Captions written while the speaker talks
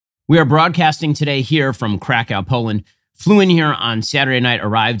We are broadcasting today here from Krakow, Poland. Flew in here on Saturday night,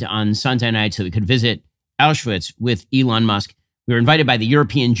 arrived on Sunday night so we could visit Auschwitz with Elon Musk. We were invited by the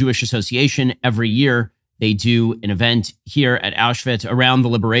European Jewish Association. Every year, they do an event here at Auschwitz around the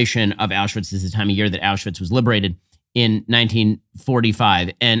liberation of Auschwitz. This is the time of year that Auschwitz was liberated in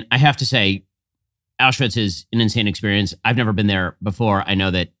 1945. And I have to say, Auschwitz is an insane experience. I've never been there before. I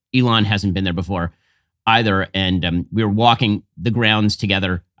know that Elon hasn't been there before either. And we were walking the grounds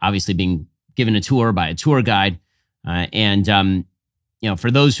together, obviously being given a tour by a tour guide.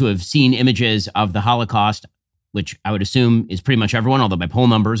 For those who have seen images of the Holocaust, which I would assume is pretty much everyone, although by poll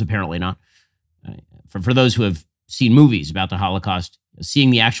numbers, apparently not. For those who have seen movies about the Holocaust,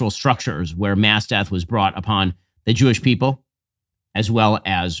 seeing the actual structures where mass death was brought upon the Jewish people, as well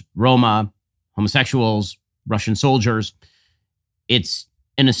as Roma, homosexuals, Russian soldiers, it's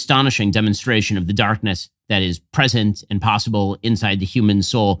an astonishing demonstration of the darkness that is present and possible inside the human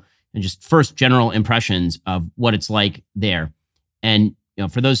soul, and just first general impressions of what it's like there. And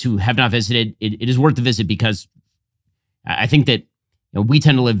for those who have not visited, it is worth the visit, because I think that we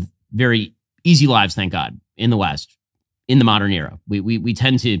tend to live very easy lives, thank God, in the West, in the modern era. We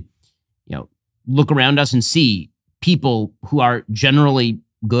tend to look around us and see people who are generally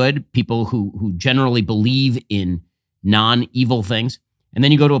good, people who generally believe in non-evil things. And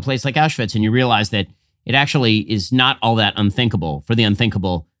then you go to a place like Auschwitz and you realize that it actually is not all that unthinkable for the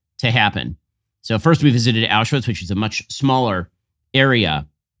unthinkable to happen. So first we visited Auschwitz, which is a much smaller area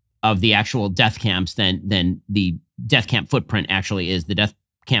of the actual death camps than the death camp footprint actually is. The death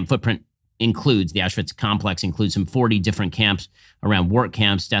camp footprint includes, the Auschwitz complex includes some 40 different camps around work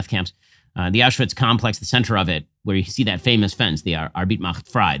camps, death camps. The Auschwitz complex, the center of it, where you see that famous fence, the Arbeit macht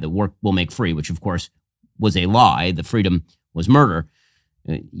frei, the work will make free, which of course was a lie. The freedom was murder.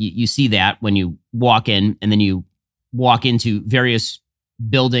 You see that when you walk in, and then you walk into various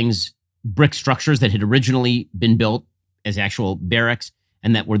buildings, brick structures that had originally been built as actual barracks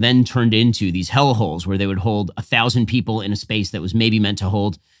and that were then turned into these hellholes where they would hold 1,000 people in a space that was maybe meant to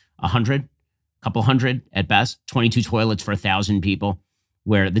hold 100, a couple hundred at best, 22 toilets for 1,000 people,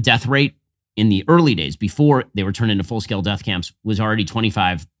 where the death rate in the early days before they were turned into full-scale death camps was already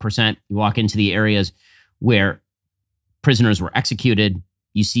 25%. You walk into the areas where prisoners were executed.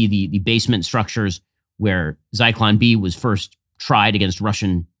 You see the basement structures where Zyklon B was first tried against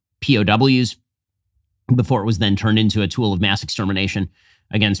Russian POWs before it was then turned into a tool of mass extermination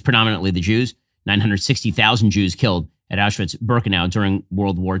against predominantly the Jews. 960,000 Jews killed at Auschwitz-Birkenau during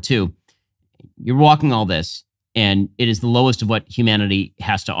World War II. You're walking all this, and it is the lowest of what humanity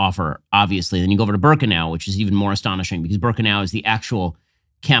has to offer, obviously. Then you go over to Birkenau, which is even more astonishing, because Birkenau is the actual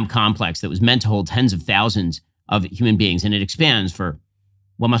camp complex that was meant to hold tens of thousands of human beings, and it expands for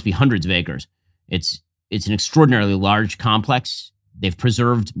what must be hundreds of acres. It's an extraordinarily large complex. They've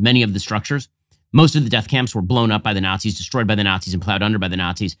preserved many of the structures. Most of the death camps were blown up by the Nazis, destroyed by the Nazis, and plowed under by the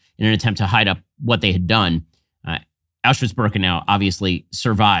Nazis in an attempt to hide up what they had done. Auschwitz-Birkenau obviously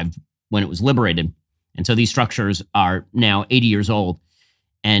survived when it was liberated. And so these structures are now 80 years old,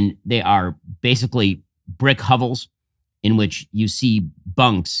 and they are basically brick hovels in which you see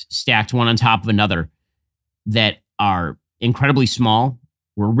bunks stacked one on top of another that are incredibly small,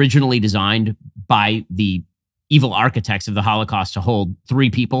 were originally designed by the evil architects of the Holocaust to hold 3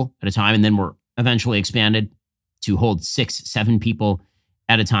 people at a time, and then were eventually expanded to hold 6, 7 people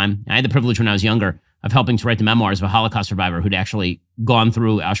at a time. I had the privilege when I was younger of helping to write the memoirs of a Holocaust survivor who'd actually gone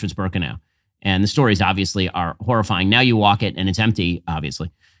through Auschwitz-Birkenau. And the stories obviously are horrifying. Now you walk it and it's empty,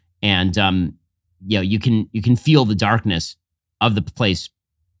 obviously. And you can feel the darkness of the place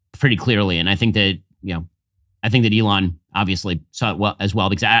pretty clearly. And I think that Elon obviously saw it as well,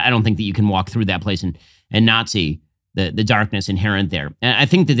 because I don't think that you can walk through that place and not see the darkness inherent there. And I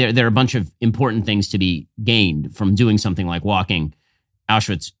think that there are a bunch of important things to be gained from doing something like walking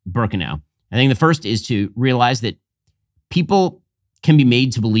Auschwitz-Birkenau. I think the first is to realize that people can be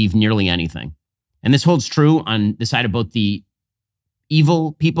made to believe nearly anything. And this holds true on the side of both the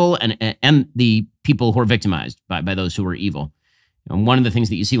evil people and the people who are victimized by those who are evil. And one of the things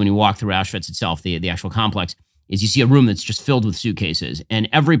that you see when you walk through Auschwitz itself, the actual complex, is you see a room that's just filled with suitcases. And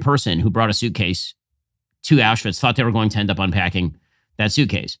every person who brought a suitcase to Auschwitz thought they were going to end up unpacking that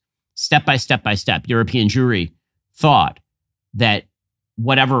suitcase. Step by step by step, European Jewry thought that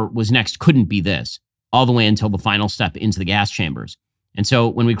whatever was next couldn't be this, all the way until the final step into the gas chambers. And so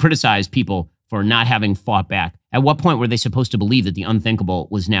when we criticize people for not having fought back, at what point were they supposed to believe that the unthinkable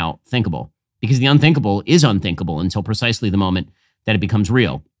was now thinkable? Because the unthinkable is unthinkable until precisely the moment that it becomes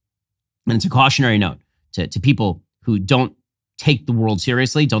real. And it's a cautionary note to people who don't take the world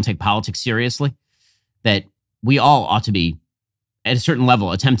seriously, don't take politics seriously, that we all ought to be at a certain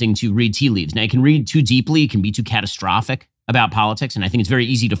level, attempting to read tea leaves. Now, you can read too deeply, it can be too catastrophic about politics, and I think it's very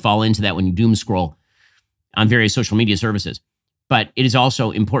easy to fall into that when you doom scroll on various social media services. But it is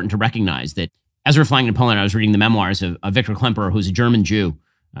also important to recognize that as we were flying to Poland, I was reading the memoirs of Victor Klemperer, who's a German Jew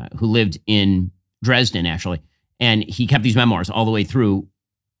who lived in Dresden, actually. And he kept these memoirs all the way through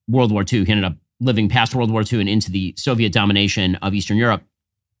World War II. He ended up living past World War II and into the Soviet domination of Eastern Europe.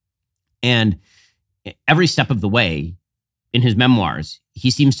 And every step of the way in his memoirs, he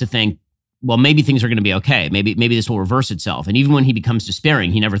seems to think, well, maybe things are going to be okay. Maybe this will reverse itself. And even when he becomes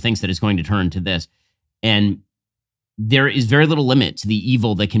despairing, he never thinks that it's going to turn to this. And there is very little limit to the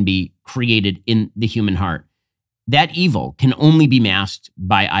evil that can be created in the human heart. That evil can only be masked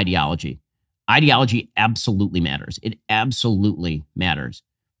by ideology. Ideology absolutely matters. It absolutely matters.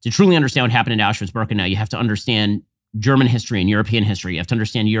 To truly understand what happened in Auschwitz-Birkenau, you have to understand German history and European history. You have to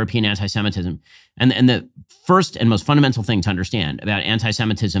understand European anti-Semitism. And the first and most fundamental thing to understand about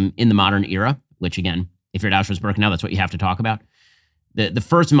anti-Semitism in the modern era, which again, if you're at Auschwitz-Birkenau, that's what you have to talk about. The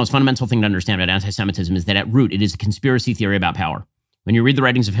first and most fundamental thing to understand about anti-Semitism is that at root, it is a conspiracy theory about power. When you read the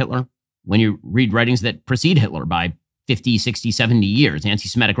writings of Hitler, when you read writings that precede Hitler by 50, 60, 70 years,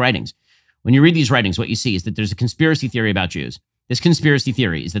 anti-Semitic writings, when you read these writings, what you see is that there's a conspiracy theory about Jews. This conspiracy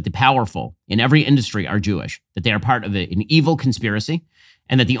theory is that the powerful in every industry are Jewish, that they are part of an evil conspiracy,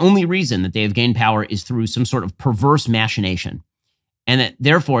 and that the only reason that they have gained power is through some sort of perverse machination, and that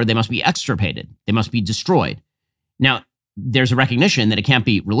therefore they must be extirpated, they must be destroyed. Now, there's a recognition that it can't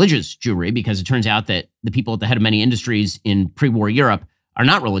be religious Jewry, because it turns out that the people at the head of many industries in pre-war Europe are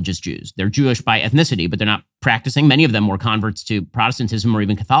not religious Jews. They're Jewish by ethnicity, but they're not practicing. Many of them were converts to Protestantism or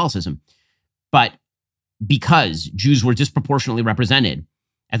even Catholicism. But because Jews were disproportionately represented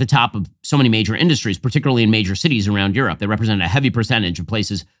at the top of so many major industries, particularly in major cities around Europe, they represented a heavy percentage of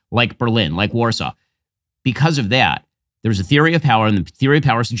places like Berlin, like Warsaw. Because of that, there was a theory of power, and the theory of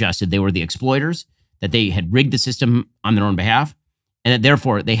power suggested they were the exploiters, that they had rigged the system on their own behalf, and that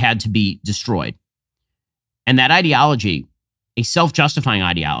therefore they had to be destroyed. And that ideology, a self-justifying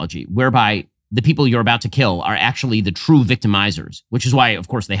ideology, whereby the people you're about to kill are actually the true victimizers, which is why, of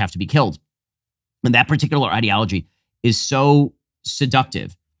course, they have to be killed. And that particular ideology is so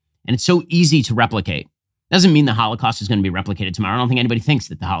seductive, and it's so easy to replicate. Doesn't mean the Holocaust is going to be replicated tomorrow. I don't think anybody thinks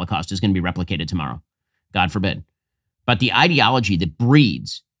that the Holocaust is going to be replicated tomorrow. God forbid. But the ideology that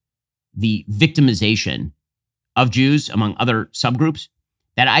breeds the victimization of Jews among other subgroups,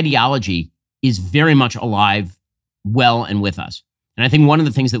 that ideology is very much alive, well, and with us. And I think one of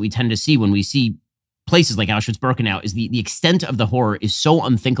the things that we tend to see when we see places like Auschwitz-Birkenau is the extent of the horror is so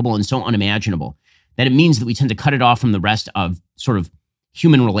unthinkable and so unimaginable that it means that we tend to cut it off from the rest of sort of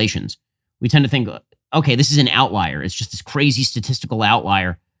human relations. We tend to think, okay, this is an outlier. It's just this crazy statistical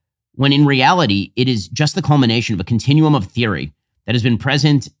outlier, when in reality, it is just the culmination of a continuum of theory that has been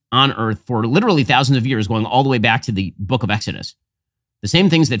present on Earth for literally thousands of years, going all the way back to the book of Exodus. The same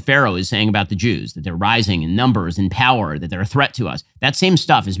things that Pharaoh is saying about the Jews, that they're rising in numbers and power, that they're a threat to us. That same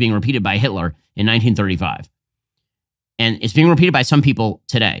stuff is being repeated by Hitler in 1935. And it's being repeated by some people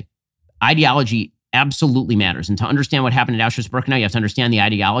today. Ideology absolutely matters. And to understand what happened at Auschwitz-Birkenau, you have to understand the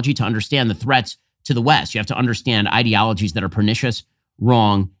ideology. To understand the threats to the West, you have to understand ideologies that are pernicious,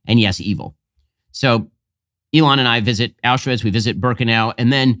 wrong, and yes, evil. So Elon and I visit Auschwitz, we visit Birkenau,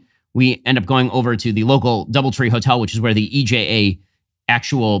 and then we end up going over to the local Doubletree Hotel, which is where the EJA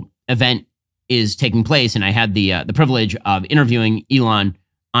actual event is taking place. And I had the privilege of interviewing Elon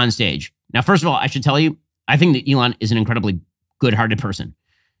on stage. Now, first of all, I should tell you, I think that Elon is an incredibly good-hearted person.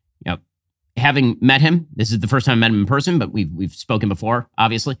 You know, having met him, this is the first time I met him in person, but we've spoken before,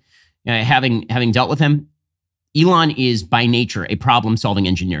 obviously. Having dealt with him, Elon is by nature a problem-solving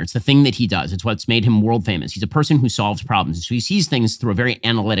engineer. It's the thing that he does. It's what's made him world famous. He's a person who solves problems. So he sees things through a very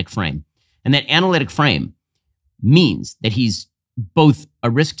analytic frame. And that analytic frame means that he's both a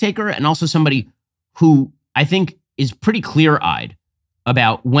risk taker and also somebody who I think is pretty clear-eyed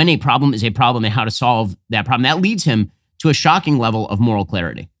about when a problem is a problem and how to solve that problem. That leads him to a shocking level of moral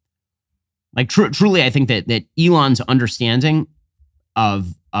clarity. Like truly, I think that Elon's understanding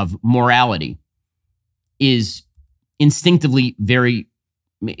of morality is instinctively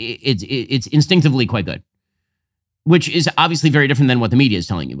it's instinctively quite good, which is obviously very different than what the media is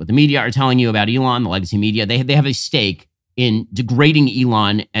telling you. What the media are telling you about Elon, the legacy media, they have a stake in degrading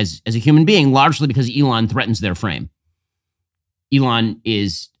Elon as a human being, largely because Elon threatens their frame. Elon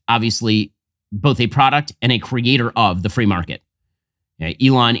is obviously both a product and a creator of the free market.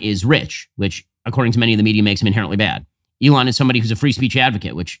 Elon is rich, which, according to many of the media, makes him inherently bad. Elon is somebody who's a free speech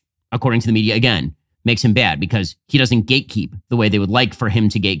advocate, which, according to the media, again, makes him bad because he doesn't gatekeep the way they would like for him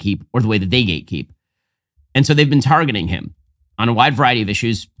to gatekeep or the way that they gatekeep. And so they've been targeting him on a wide variety of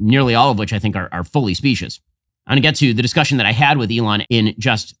issues, nearly all of which I think are fully specious. I'm going to get to the discussion that I had with Elon in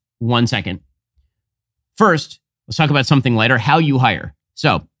just 1 second. First, let's talk about something lighter, how you hire.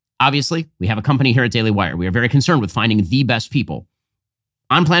 So, obviously, we have a company here at Daily Wire. We are very concerned with finding the best people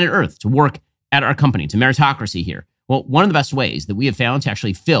on planet Earth to work at our company. It's a meritocracy here. Well, one of the best ways that we have found to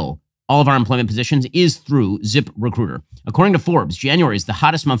actually fill all of our employment positions is through ZipRecruiter. According to Forbes, January is the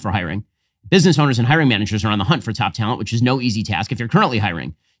hottest month for hiring. Business owners and hiring managers are on the hunt for top talent, which is no easy task. If you're currently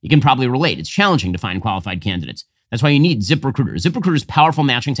hiring, you can probably relate. It's challenging to find qualified candidates. That's why you need ZipRecruiter. ZipRecruiter's powerful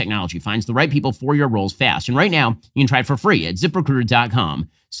matching technology finds the right people for your roles fast. And right now, you can try it for free at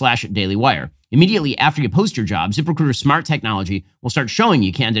ZipRecruiter.com/dailywire. Immediately after you post your job, ZipRecruiter's smart technology will start showing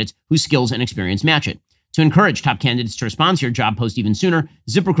you candidates whose skills and experience match it. To encourage top candidates to respond to your job post even sooner,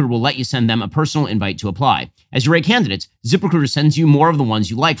 ZipRecruiter will let you send them a personal invite to apply. As you rate candidates, ZipRecruiter sends you more of the ones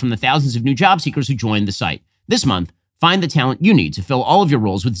you like from the thousands of new job seekers who joined the site. This month, find the talent you need to fill all of your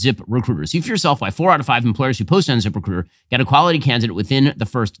roles with ZipRecruiter. See for yourself why 4 out of 5 employers who post on ZipRecruiter get a quality candidate within the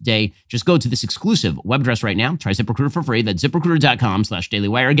first day. Just go to this exclusive web address right now. Try ZipRecruiter for free. That's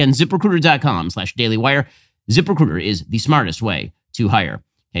ZipRecruiter.com/dailywire. Again, ZipRecruiter.com/dailywire. ZipRecruiter is the smartest way to hire.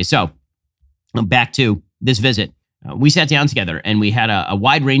 Okay, so back to this visit. We sat down together and we had a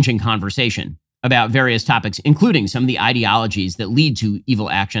wide-ranging conversation about various topics, including some of the ideologies that lead to evil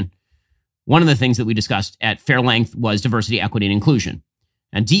action. One of the things that we discussed at fair length was diversity, equity, and inclusion.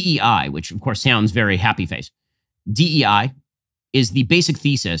 And DEI, which of course sounds very happy face. DEI is the basic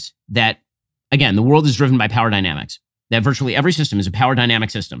thesis that, again, the world is driven by power dynamics, that virtually every system is a power dynamic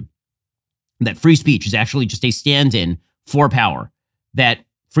system, that free speech is actually just a stand-in for power, that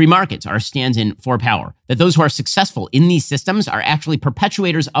free markets are a stand-in for power, that those who are successful in these systems are actually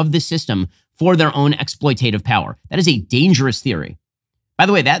perpetuators of the system for their own exploitative power. That is a dangerous theory. By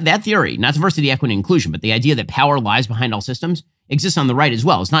the way, that theory, not diversity, equity, and inclusion, but the idea that power lies behind all systems, exists on the right as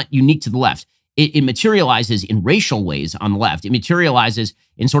well. It's not unique to the left. It materializes in racial ways on the left. It materializes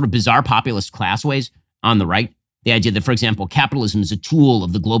in sort of bizarre populist class ways on the right. The idea that, for example, capitalism is a tool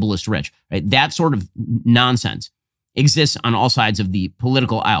of the globalist rich, right? That sort of nonsense exists on all sides of the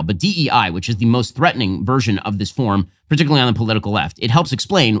political aisle. But DEI, which is the most threatening version of this form, particularly on the political left, it helps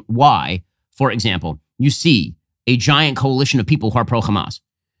explain why, for example, you see a giant coalition of people who are pro-Hamas.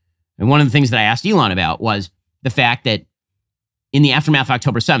 And one of the things that I asked Elon about was the fact that in the aftermath of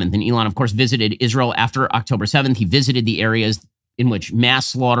October 7th, and Elon, of course, visited Israel after October 7th, he visited the areas in which mass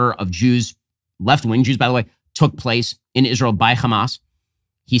slaughter of Jews, left-wing Jews, by the way, took place in Israel by Hamas.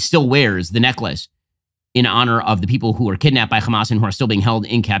 He still wears the necklace in honor of the people who were kidnapped by Hamas and who are still being held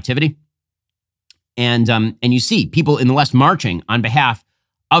in captivity. And you see people in the West marching on behalf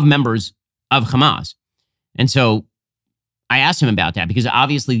of members of Hamas. And so I asked him about that because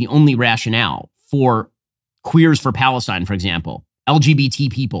obviously the only rationale for Queers for Palestine, for example,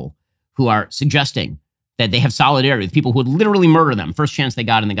 LGBT people who are suggesting that they have solidarity with people who would literally murder them first chance they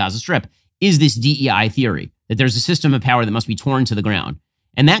got in the Gaza Strip, is this DEI theory, that there's a system of power that must be torn to the ground.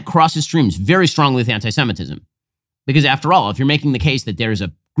 And that crosses streams very strongly with anti-Semitism. Because after all, if you're making the case that there's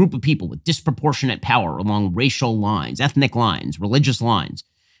a group of people with disproportionate power along racial lines, ethnic lines, religious lines,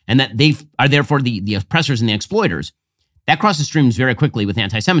 and that they are therefore the oppressors and the exploiters, that crosses streams very quickly with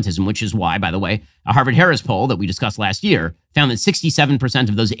anti-Semitism, which is why, by the way, a Harvard-Harris poll that we discussed last year found that 67%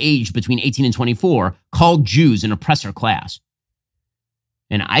 of those aged between 18 and 24 called Jews an oppressor class.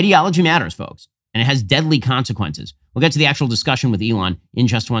 And ideology matters, folks, and it has deadly consequences. We'll get to the actual discussion with Elon in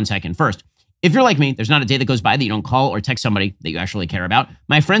just 1 second. First, if you're like me, there's not a day that goes by that you don't call or text somebody that you actually care about.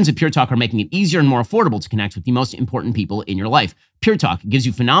 My friends at Pure Talk are making it easier and more affordable to connect with the most important people in your life. Pure Talk gives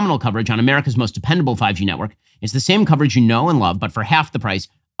you phenomenal coverage on America's most dependable 5G network. It's the same coverage you know and love, but for half the price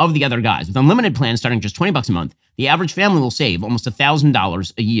of the other guys. With unlimited plans starting just $20 a month, the average family will save almost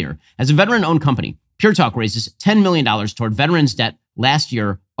 $1,000 a year. As a veteran-owned company, Pure Talk raises $10 million toward veterans' debt last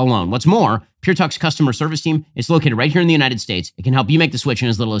year alone. What's more, Pure Talk's customer service team is located right here in the United States. It can help you make the switch in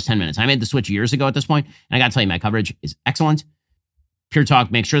as little as 10 minutes. I made the switch years ago at this point, and I got to tell you, my coverage is excellent. Pure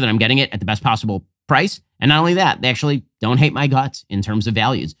Talk makes sure that I'm getting it at the best possible price. And not only that, they actually don't hate my guts in terms of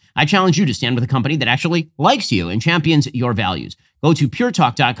values. I challenge you to stand with a company that actually likes you and champions your values. Go to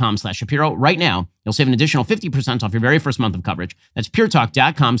puretalk.com/Shapiro right now. You'll save an additional 50% off your very first month of coverage. That's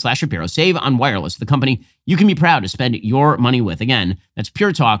puretalk.com/Shapiro. Save on wireless, the company you can be proud to spend your money with. Again, that's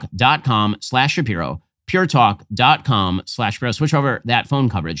puretalk.com/Shapiro. puretalk.com/Shapiro. Switch over that phone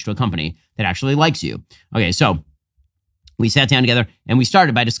coverage to a company that actually likes you. Okay, so we sat down together and we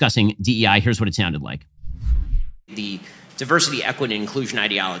started by discussing DEI. Here's what it sounded like. The diversity, equity, and inclusion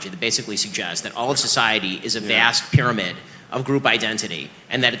ideology that basically suggests that all of society is a vast pyramid of group identity,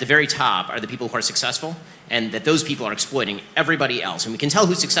 and that at the very top are the people who are successful, and that those people are exploiting everybody else. And we can tell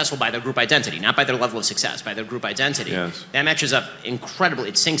who's successful by their group identity, not by their level of success, by their group identity. Yes. That matches up incredibly.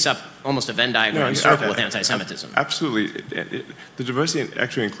 It syncs up almost a Venn diagram circle with anti-Semitism. Absolutely. The diversity and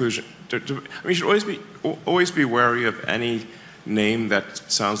equity and inclusion, you should always be wary of any name that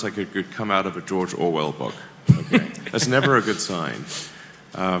sounds like it could come out of a George Orwell book. Okay? That's never a good sign.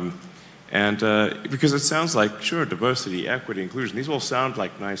 Because it sounds like, sure, diversity, equity, inclusion, these all sound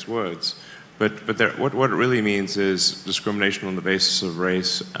like nice words, but what it really means is discrimination on the basis of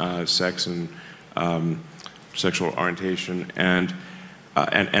race, sex, and sexual orientation, and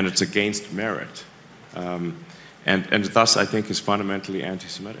it's against merit, and thus I think is fundamentally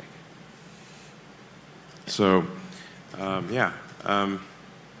anti-Semitic. So,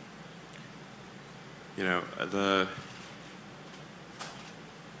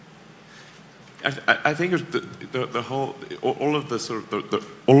 I think the whole, all of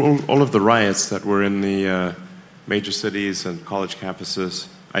the riots that were in the major cities and college campuses,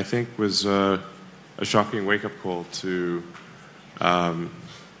 I think was a shocking wake-up call to, I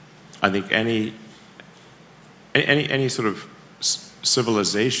think any sort of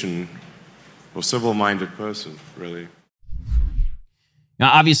civilization or civil-minded person, really.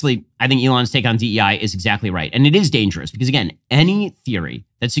 Now, obviously, I think Elon's take on DEI is exactly right. And it is dangerous because, again, any theory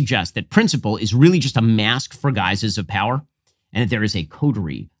that suggests that principle is really just a mask for guises of power and that there is a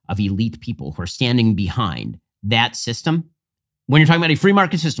coterie of elite people who are standing behind that system. When you're talking about a free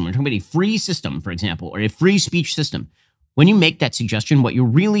market system, when you're talking about a free system, for example, or a free speech system, when you make that suggestion, what you're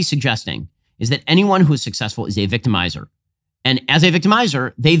really suggesting is that anyone who is successful is a victimizer. And as a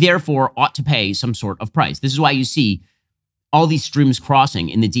victimizer, they therefore ought to pay some sort of price. This is why you see all these streams crossing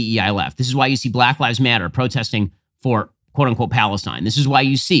in the DEI left. This is why you see Black Lives Matter protesting for quote unquote Palestine. This is why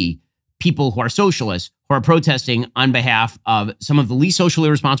you see people who are socialists who are protesting on behalf of some of the least socially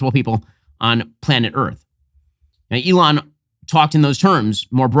responsible people on planet Earth. Now, Elon talked in those terms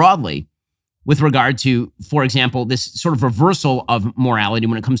more broadly with regard to, for example, this sort of reversal of morality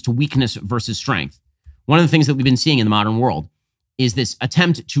when it comes to weakness versus strength. One of the things that we've been seeing in the modern world is this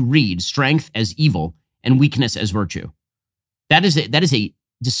attempt to read strength as evil and weakness as virtue. That is a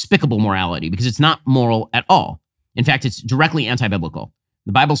despicable morality because it's not moral at all. In fact, it's directly anti-biblical.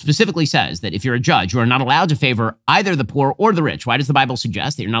 The Bible specifically says that if you're a judge, you are not allowed to favor either the poor or the rich. Why does the Bible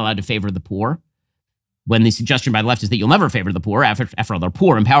suggest that you're not allowed to favor the poor when the suggestion by the left is that you'll never favor the poor after all they're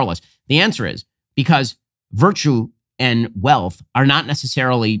poor and powerless? The answer is because virtue and wealth are not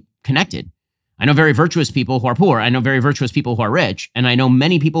necessarily connected. I know very virtuous people who are poor. I know very virtuous people who are rich. And I know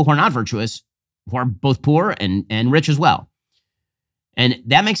many people who are not virtuous who are both poor and rich as well. And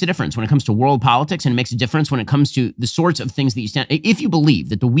that makes a difference when it comes to world politics, and it makes a difference when it comes to the sorts of things that you stand. If you believe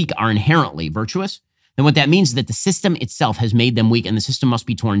that the weak are inherently virtuous, then what that means is that the system itself has made them weak and the system must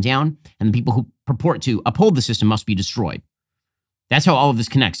be torn down, and the people who purport to uphold the system must be destroyed. That's how all of this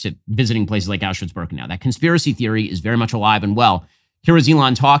connects to visiting places like Auschwitz-Birkenau. That conspiracy theory is very much alive and well. Here is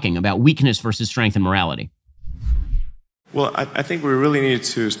Elon talking about weakness versus strength and morality. Well, I think we really need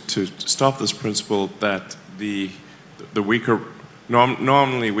to stop this principle that the weaker,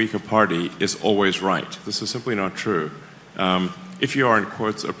 nominally weaker party is always right. This is simply not true. If you are, in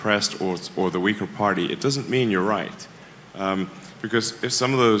quotes, oppressed or the weaker party, it doesn't mean you're right. Because if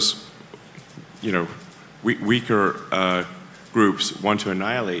some of those, weaker groups want to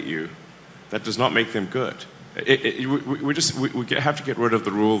annihilate you, that does not make them good. We have to get rid of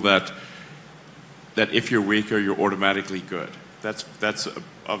the rule that if you're weaker, you're automatically good. That's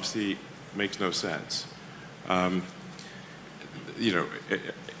obviously makes no sense.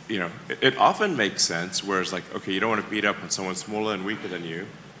 It often makes sense, where it's like, okay, you don't want to beat up on someone smaller and weaker than you.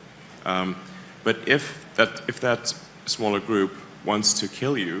 But if that smaller group wants to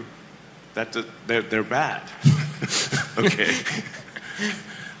kill you, they're bad. Okay.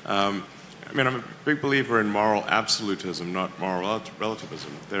 I'm a big believer in moral absolutism, not moral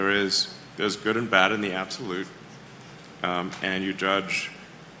relativism. There's good and bad in the absolute, and you judge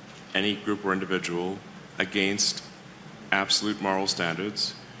any group or individual against absolute moral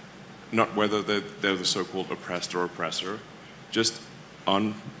standards, not whether they're the so-called oppressed or oppressor, just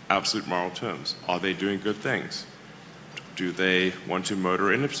on absolute moral terms. Are they doing good things? Do they want to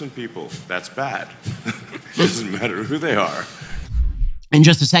murder innocent people? That's bad. It doesn't matter who they are. In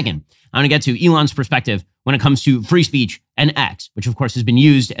just a second, I want to get to Elon's perspective when it comes to free speech and X, which of course has been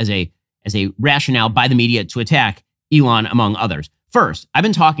used as a rationale by the media to attack Elon, among others. First, I've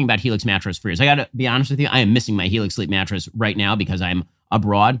been talking about Helix mattress for years. I got to be honest with you. I am missing my Helix sleep mattress right now because I'm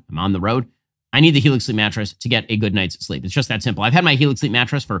abroad. I'm on the road. I need the Helix Sleep mattress to get a good night's sleep. It's just that simple. I've had my Helix Sleep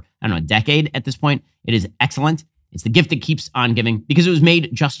mattress for, I don't know, a decade at this point. It is excellent. It's the gift that keeps on giving because it was made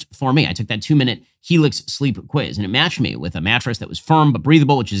just for me. I took that 2-minute Helix Sleep quiz and it matched me with a mattress that was firm but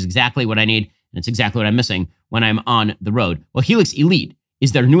breathable, which is exactly what I need. And it's exactly what I'm missing when I'm on the road. Well, Helix Elite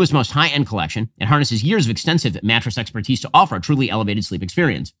is their newest, most high-end collection. It harnesses years of extensive mattress expertise to offer a truly elevated sleep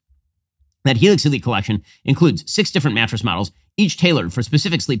experience. That Helix Elite collection includes 6 different mattress models, each tailored for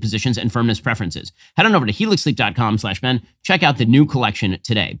specific sleep positions and firmness preferences. Head on over to helixsleep.com/Ben. Check out the new collection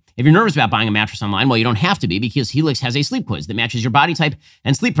today. If you're nervous about buying a mattress online, well, you don't have to be because Helix has a sleep quiz that matches your body type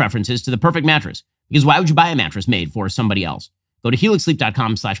and sleep preferences to the perfect mattress. Because why would you buy a mattress made for somebody else? Go to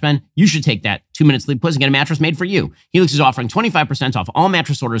helixsleep.com/Ben. You should take that 2-minute sleep quiz and get a mattress made for you. Helix is offering 25% off all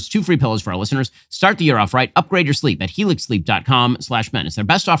mattress orders, 2 free pillows for our listeners. Start the year off right. Upgrade your sleep at helixsleep.com/Ben. It's their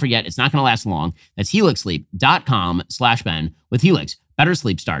best offer yet. It's not going to last long. That's helixsleep.com/Ben. With Helix, better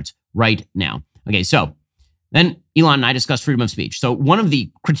sleep starts right now. Okay, so then Elon and I discussed freedom of speech. So one of the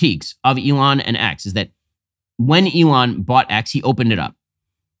critiques of Elon and X is that when Elon bought X, he opened it up.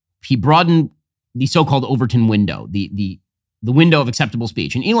 He broadened the so-called Overton window, the window of acceptable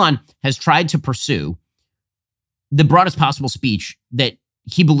speech. And Elon has tried to pursue the broadest possible speech that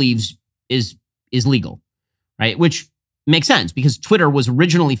he believes is legal, right? Which makes sense because Twitter was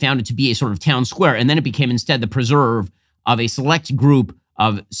originally founded to be a sort of town square, and then it became instead the preserve of a select group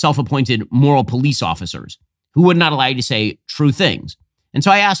of self-appointed moral police officers who would not allow you to say true things. And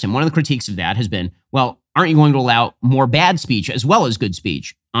so I asked him, one of the critiques of that has been, well, aren't you going to allow more bad speech as well as good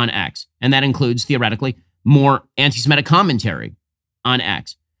speech on X? And that includes, theoretically, more anti-Semitic commentary on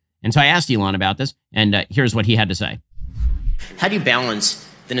X. And so I asked Elon about this, and here's what he had to say. How do you balance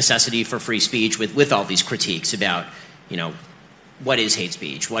the necessity for free speech with all these critiques about, what is hate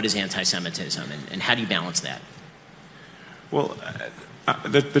speech, what is anti-Semitism, and how do you balance that? Well,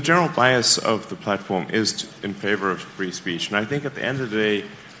 the general bias of the platform is in favor of free speech. And I think at the end of the day,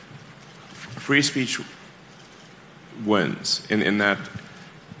 free speech wins in that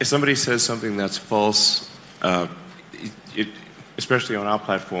if somebody says something that's false, especially on our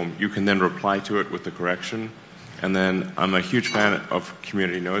platform, you can then reply to it with the correction. And then I'm a huge fan of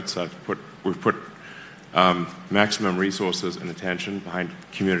community notes. We've put maximum resources and attention behind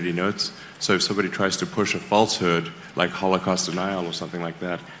community notes. So if somebody tries to push a falsehood like Holocaust denial or something like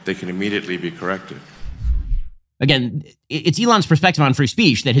that, they can immediately be corrected. Again, it's Elon's perspective on free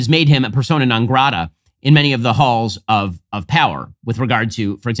speech that has made him a persona non grata in many of the halls of power with regard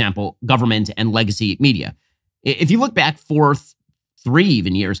to, for example, government and legacy media. If you look back 3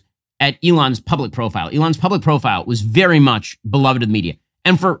 even years at Elon's public profile was very much beloved of the media,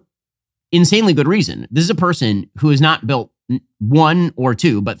 and for insanely good reason. This is a person who has not built 1 or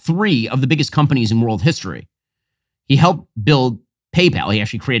 2, but 3 of the biggest companies in world history. He helped build PayPal. He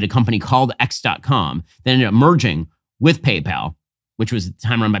actually created a company called X.com that ended up merging with PayPal, which was at the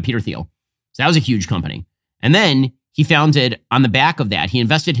time run by Peter Thiel. So that was a huge company. And then he founded, on the back of that, he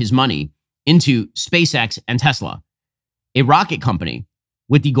invested his money into SpaceX and Tesla, a rocket company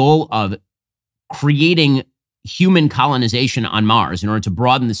with the goal of creating human colonization on Mars in order to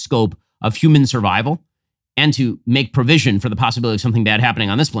broaden the scope of human survival and to make provision for the possibility of something bad happening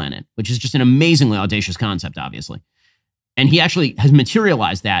on this planet, which is just an amazingly audacious concept, obviously. And he actually has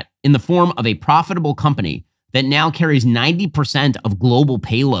materialized that in the form of a profitable company that now carries 90% of global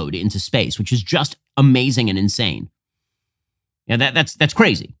payload into space, which is just amazing and insane. Yeah, that's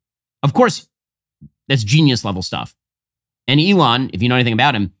crazy. Of course, that's genius level stuff. And Elon, if you know anything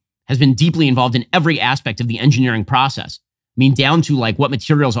about him, has been deeply involved in every aspect of the engineering process. I mean, down to like what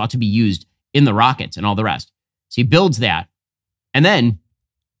materials ought to be used in the rockets and all the rest. So he builds that. And then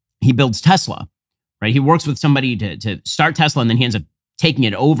he builds Tesla, right? He works with somebody to start Tesla, and then he ends up taking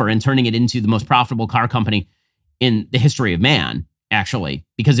it over and turning it into the most profitable car company in the history of man, actually,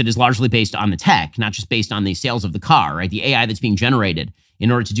 because it is largely based on the tech, not just based on the sales of the car, right? The AI that's being generated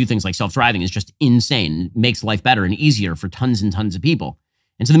in order to do things like self-driving is just insane. It makes life better and easier for tons and tons of people.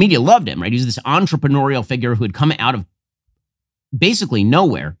 And so the media loved him, right? He was this entrepreneurial figure who had come out of basically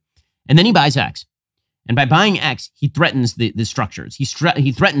nowhere. And then he buys X. And by buying X, he threatens the structures. He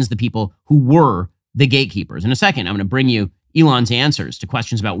threatens the people who were the gatekeepers. In a second, I'm going to bring you Elon's answers to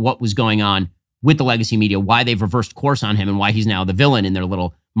questions about what was going on with the legacy media, why they've reversed course on him, and why he's now the villain in their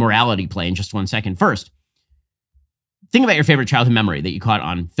little morality play in just 1 second. First, think about your favorite childhood memory that you caught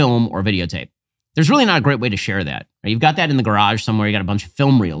on film or videotape. There's really not a great way to share that. Right? You've got that in the garage somewhere. You got a bunch of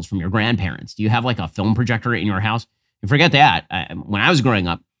film reels from your grandparents. Do you have like a film projector in your house? And forget that. When I was growing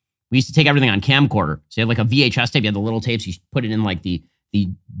up, we used to take everything on camcorder. So you had like a VHS tape. You had the little tapes. You put it in like the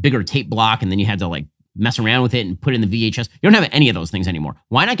bigger tape block, and then you had to like mess around with it and put it in the VHS. You don't have any of those things anymore.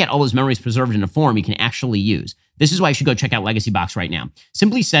 Why not get all those memories preserved in a form you can actually use? This is why you should go check out Legacy Box right now.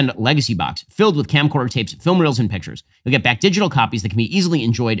 Simply send Legacy Box filled with camcorder tapes, film reels, and pictures. You'll get back digital copies that can be easily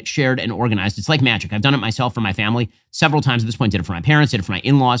enjoyed, shared, and organized. It's like magic. I've done it myself for my family several times at this point. Did it for my parents, did it for my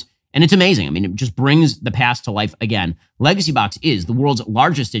in-laws. And it's amazing. I mean, it just brings the past to life again. Legacy Box is the world's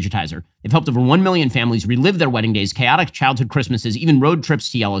largest digitizer. They've helped over 1 million families relive their wedding days, chaotic childhood Christmases, even road trips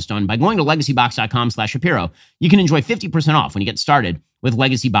to Yellowstone. By going to legacybox.com/Shapiro, you can enjoy 50% off when you get started with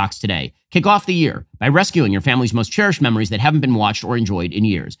Legacy Box today. Kick off the year by rescuing your family's most cherished memories that haven't been watched or enjoyed in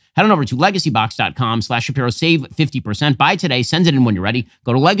years. Head on over to legacybox.com/Shapiro. Save 50%. Buy today. Send it in when you're ready.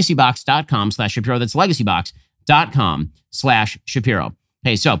 Go to legacybox.com/Shapiro. That's legacybox.com/Shapiro.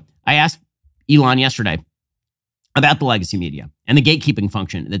 Hey, so I asked Elon yesterday about the legacy media and the gatekeeping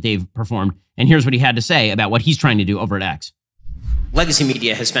function that they've performed. And here's what he had to say about what he's trying to do over at X. Legacy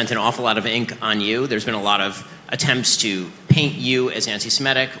media has spent an awful lot of ink on you. There's been a lot of attempts to paint you as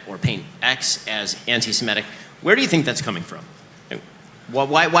anti-Semitic or paint X as anti-Semitic. Where do you think that's coming from?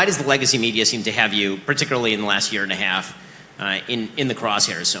 Why does the legacy media seem to have you, particularly in the last year and a half, in the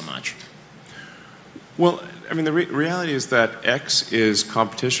crosshairs so much? Well, I mean, the reality is that X is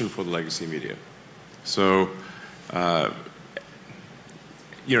competition for the legacy media. So,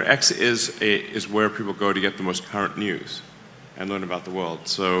 X is where people go to get the most current news and learn about the world.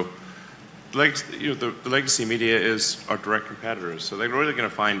 So, the legacy media is our direct competitors. So they're really going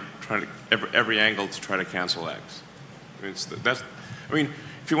to find every angle to try to cancel X. I mean,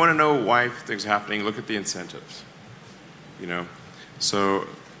 if you want to know why things are happening, look at the incentives. So.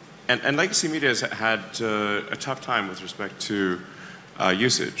 And legacy media has had a tough time with respect to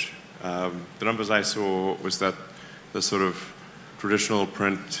usage. The numbers I saw was that the sort of traditional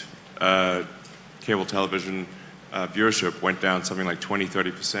print cable television viewership went down something like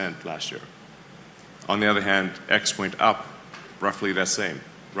 20-30% last year. On the other hand, X went up roughly that same,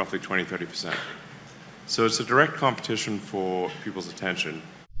 roughly 20-30%. So it's a direct competition for people's attention.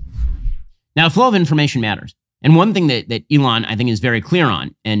 Now, flow of information matters. And one thing that Elon, I think, is very clear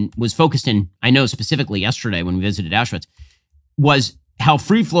on and was focused in, I know specifically yesterday when we visited Auschwitz, was how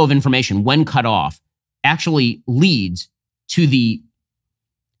free flow of information, when cut off, actually leads to the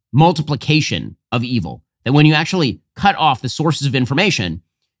multiplication of evil. That when you actually cut off the sources of information,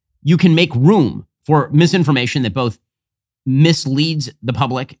 you can make room for misinformation that both misleads the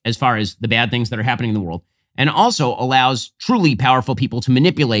public as far as the bad things that are happening in the world, and also allows truly powerful people to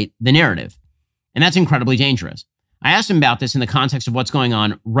manipulate the narrative. And that's incredibly dangerous. I asked him about this in the context of what's going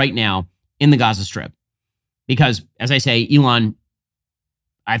on right now in the Gaza Strip. Because, as I say, Elon,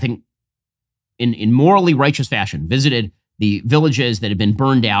 I think, in morally righteous fashion, visited the villages that had been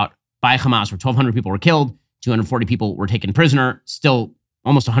burned out by Hamas, where 1,200 people were killed, 240 people were taken prisoner, still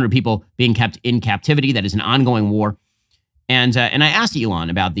almost 100 people being kept in captivity. That is an ongoing war. And I asked Elon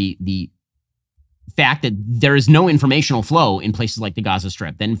about the fact that there is no informational flow in places like the Gaza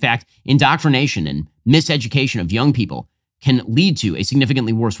Strip. That in fact, indoctrination and miseducation of young people can lead to a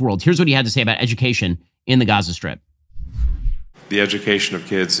significantly worse world. Here's what he had to say about education in the Gaza Strip. The education of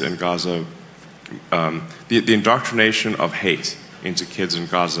kids in Gaza, the indoctrination of hate into kids in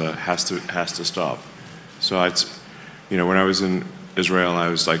Gaza has to stop. So when I was in Israel, I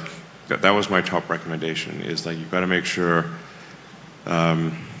was like, that was my top recommendation, is like, you've got to make sure,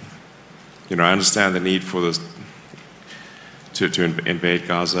 I understand the need for this to invade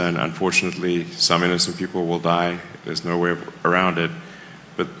Gaza, and unfortunately, some innocent people will die. There's no way around it.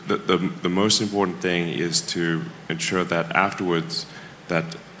 But the most important thing is to ensure that afterwards,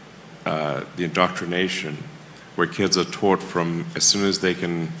 that the indoctrination, where kids are taught from as soon as they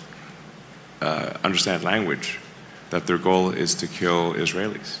can understand language, that their goal is to kill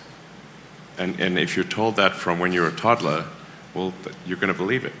Israelis. And if you're told that from when you're a toddler, well, you're going to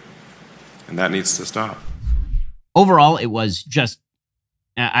believe it. And that needs to stop. Overall, it was just,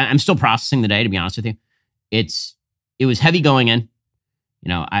 I'm still processing the day, to be honest with you. It was heavy going in.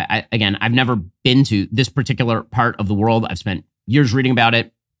 I've never been to this particular part of the world. I've spent years reading about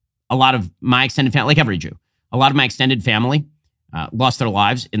it. A lot of my extended family, like every Jew, a lot of my extended family lost their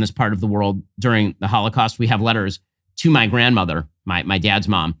lives in this part of the world during the Holocaust. We have letters to my grandmother, my dad's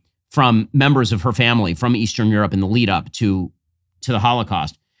mom, from members of her family from Eastern Europe in the lead up to the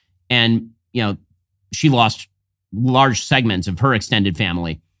Holocaust. And, she lost large segments of her extended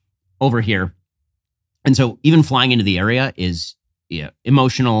family over here. And so even flying into the area is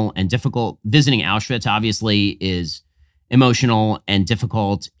emotional and difficult. Visiting Auschwitz, obviously, is emotional and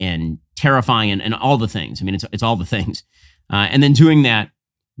difficult and terrifying and all the things. I mean, it's all the things. And then doing that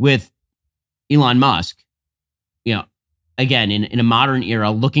with Elon Musk, again, in a modern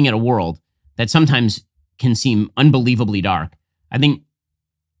era, looking at a world that sometimes can seem unbelievably dark. I think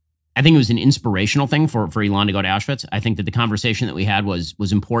it was an inspirational thing for Elon to go to Auschwitz. I think that the conversation that we had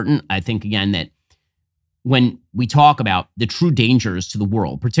was important. I think, again, that when we talk about the true dangers to the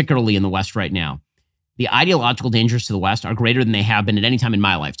world, particularly in the West right now, the ideological dangers to the West are greater than they have been at any time in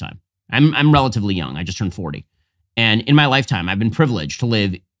my lifetime. I'm relatively young. I just turned 40. And in my lifetime, I've been privileged to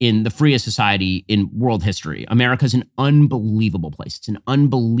live in the freest society in world history. America's an unbelievable place. It's an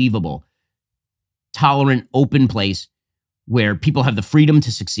unbelievable, tolerant, open place where people have the freedom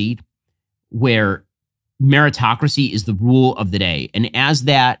to succeed, where meritocracy is the rule of the day. And as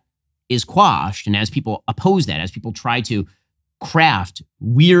that is quashed, and as people oppose that, as people try to craft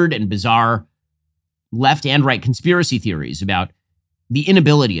weird and bizarre left and right conspiracy theories about the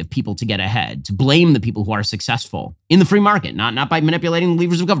inability of people to get ahead, to blame the people who are successful in the free market, not by manipulating the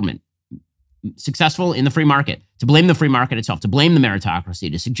levers of government, successful in the free market, to blame the free market itself, to blame the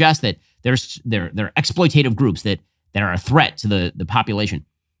meritocracy, to suggest that they're exploitative groups that are a threat to the population.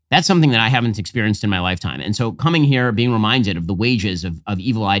 That's something that I haven't experienced in my lifetime. And so coming here, being reminded of the wages of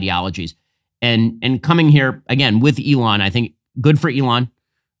evil ideologies, and coming here, again, with Elon, I think good for Elon.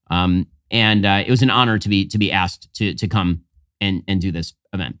 And it was an honor to be asked to come and do this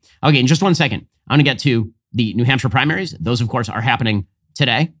event. Okay, in just one second, I want to get to the New Hampshire primaries. Those, of course, are happening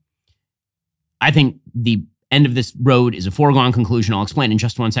today. I think the end of this road is a foregone conclusion. I'll explain in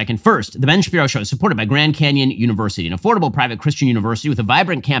just one second. First, the Ben Shapiro Show is supported by Grand Canyon University, an affordable private Christian university with a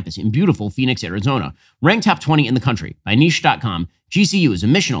vibrant campus in beautiful Phoenix, Arizona. Ranked top 20 in the country by niche.com, GCU is a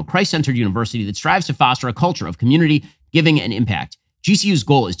missional, Christ-centered university that strives to foster a culture of community, giving, and impact. GCU's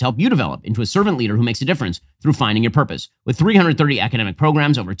goal is to help you develop into a servant leader who makes a difference through finding your purpose. With 330 academic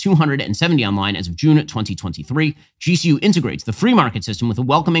programs, over 270 online as of June 2023, GCU integrates the free market system with a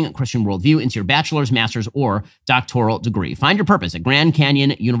welcoming Christian worldview into your bachelor's, master's, or doctoral degree. Find your purpose at Grand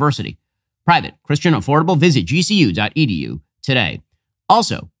Canyon University. Private, Christian, affordable. Visit gcu.edu today.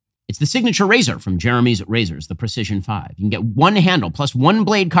 Also, it's the signature razor from Jeremy's Razors, the Precision 5. You can get one handle plus one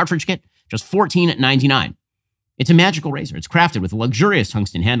blade cartridge kit, just $14.99. It's a magical razor. It's crafted with a luxurious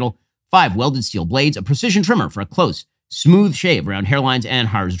tungsten handle, 5 welded steel blades, a precision trimmer for a close, smooth shave around hairlines and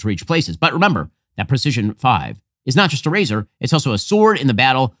hard-to-reach places. But remember, that Precision 5 is not just a razor, it's also a sword in the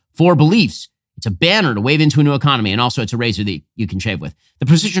battle for beliefs. It's a banner to wave into a new economy, and also it's a razor that you can shave with. The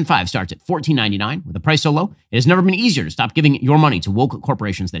Precision 5 starts at $14.99. With a price so low, it has never been easier to stop giving your money to woke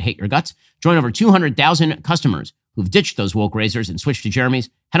corporations that hate your guts. Join over 200,000 customers who've ditched those woke razors and switched to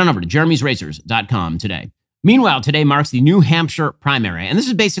Jeremy's. Head on over to jeremy'srazors.com today. Meanwhile, today marks the New Hampshire primary, and this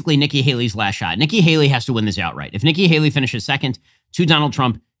is basically Nikki Haley's last shot. Nikki Haley has to win this outright. If Nikki Haley finishes second to Donald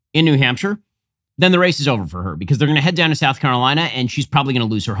Trump in New Hampshire, then the race is over for her because they're going to head down to South Carolina, and she's probably going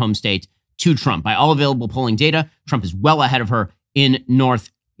to lose her home state to Trump. By all available polling data, Trump is well ahead of her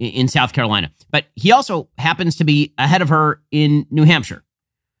in South Carolina. But he also happens to be ahead of her in New Hampshire.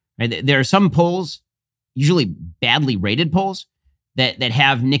 Right? There are some polls, usually badly rated polls, that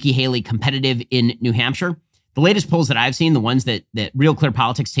have Nikki Haley competitive in New Hampshire. The latest polls that I've seen, the ones that Real Clear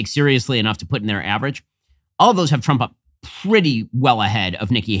Politics take seriously enough to put in their average, all of those have Trump up pretty well ahead of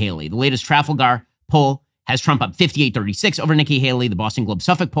Nikki Haley. The latest Trafalgar poll has Trump up 58-36 over Nikki Haley. The Boston Globe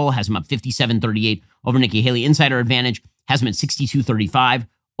Suffolk poll has him up 57-38 over Nikki Haley. Insider Advantage has him at 62-35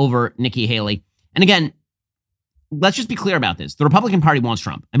 over Nikki Haley. And again, let's just be clear about this. The Republican Party wants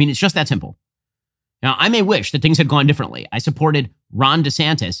Trump. I mean, it's just that simple. Now, I may wish that things had gone differently. I supported Ron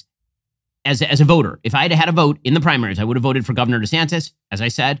DeSantis as a voter. If I had a vote in the primaries, I would have voted for Governor DeSantis. As I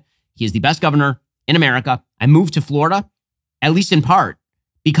said, he is the best governor in America. I moved to Florida, at least in part,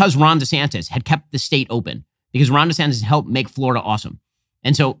 because Ron DeSantis had kept the state open, because Ron DeSantis helped make Florida awesome.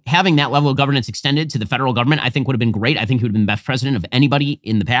 And so having that level of governance extended to the federal government, I think would have been great. I think he would have been the best president of anybody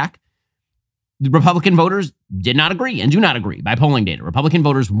in the pack. The Republican voters did not agree and do not agree by polling data. Republican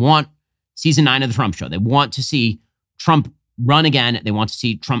voters want season 9 of the Trump show. They want to see Trump run again. They want to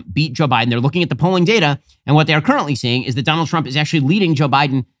see Trump beat Joe Biden. They're looking at the polling data, and what they are currently seeing is that Donald Trump is actually leading Joe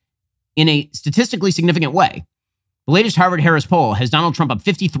Biden in a statistically significant way. The latest Harvard-Harris poll has Donald Trump up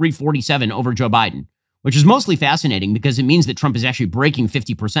 53-47 over Joe Biden, which is mostly fascinating because it means that Trump is actually breaking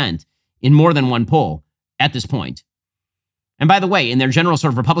 50% in more than one poll at this point. And by the way, in their general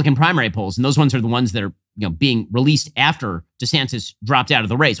sort of Republican primary polls, and those ones are the ones that are being released after DeSantis dropped out of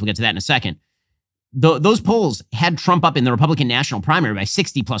the race. We'll get to that in a second. Those polls had Trump up in the Republican national primary by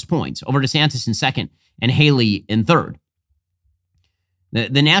 60 plus points over DeSantis in second and Haley in third.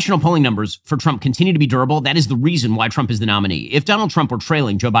 The national polling numbers for Trump continue to be durable. That is the reason why Trump is the nominee. If Donald Trump were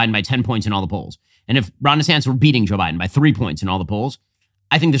trailing Joe Biden by 10 points in all the polls, and if Ron DeSantis were beating Joe Biden by 3 points in all the polls,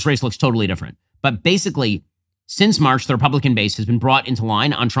 I think this race looks totally different. But basically, Since March, the Republican base has been brought into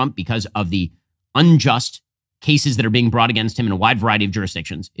line on Trump because of the unjust cases that are being brought against him in a wide variety of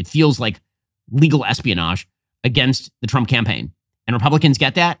jurisdictions. It feels like legal espionage against the Trump campaign. And Republicans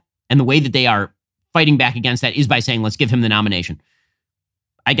get that. And the way that they are fighting back against that is by saying, let's give him the nomination.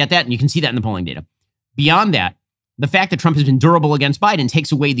 I get that. And you can see that in the polling data. Beyond that, the fact that Trump has been durable against Biden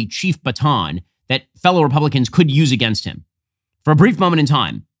takes away the chief baton that fellow Republicans could use against him. For a brief moment in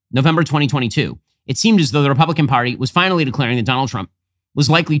time, November 2022, it seemed as though the Republican Party was finally declaring that Donald Trump was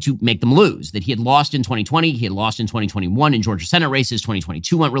likely to make them lose, that he had lost in 2020, he had lost in 2021 in Georgia Senate races,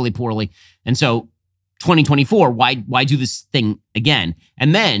 2022 went really poorly. And so 2024, why do this thing again?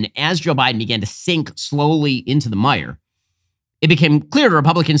 And then as Joe Biden began to sink slowly into the mire, it became clear to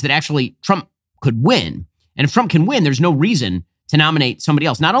Republicans that actually Trump could win. And if Trump can win, there's no reason to nominate somebody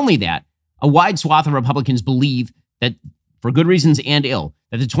else. Not only that, a wide swath of Republicans believe that, for good reasons and ill,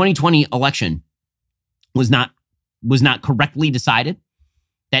 that the 2020 election was not correctly decided,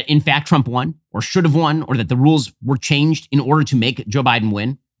 that in fact Trump won or should have won, or that the rules were changed in order to make Joe Biden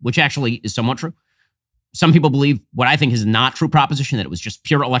win, which actually is somewhat true. Some people believe what I think is not true proposition, that it was just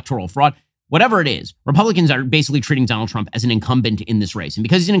pure electoral fraud. Whatever it is, Republicans are basically treating Donald Trump as an incumbent in this race. And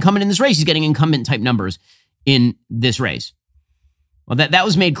because he's an incumbent in this race, he's getting incumbent type numbers in this race. Well, that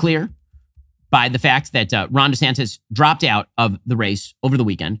was made clear by the fact that Ron DeSantis dropped out of the race over the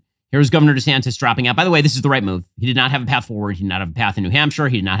weekend. Here's Governor DeSantis dropping out. By the way, this is the right move. He did not have a path forward. He did not have a path in New Hampshire.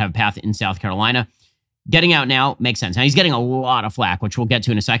 He did not have a path in South Carolina. Getting out now makes sense. Now, he's getting a lot of flack, which we'll get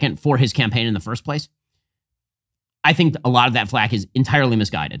to in a second, for his campaign in the first place. I think a lot of that flack is entirely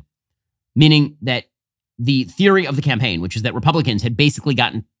misguided, meaning that the theory of the campaign, which is that Republicans had basically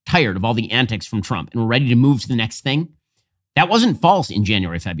gotten tired of all the antics from Trump and were ready to move to the next thing, that wasn't false in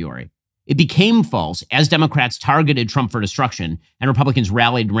January, February. It became false as Democrats targeted Trump for destruction and Republicans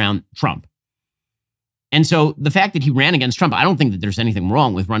rallied around Trump. And so the fact that he ran against Trump, I don't think that there's anything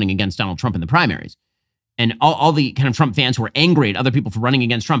wrong with running against Donald Trump in the primaries. And all the kind of Trump fans who are angry at other people for running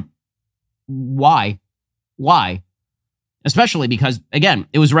against Trump, why? Why? Especially because, again,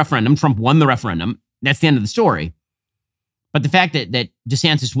 it was a referendum. Trump won the referendum. That's the end of the story. But the fact that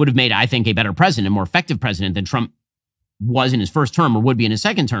DeSantis would have made, I think, a better president, a more effective president than Trump was in his first term or would be in his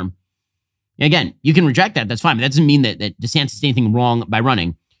second term, again, you can reject that. That's fine. But that doesn't mean that DeSantis did anything wrong by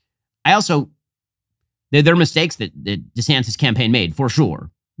running. I also, there are mistakes that DeSantis' campaign made, for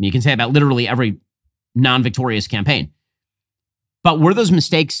sure. I mean, you can say about literally every non-victorious campaign. But were those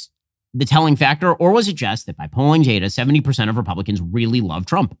mistakes the telling factor, or was it just that by polling data, 70% of Republicans really love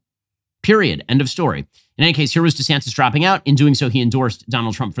Trump? Period. End of story. In any case, here was DeSantis dropping out. In doing so, he endorsed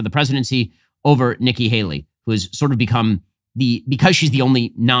Donald Trump for the presidency over Nikki Haley, who has sort of become because she's the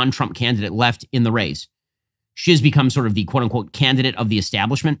only non-Trump candidate left in the race, she has become sort of the quote-unquote candidate of the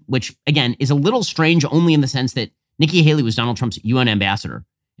establishment, which, again, is a little strange only in the sense that Nikki Haley was Donald Trump's UN ambassador.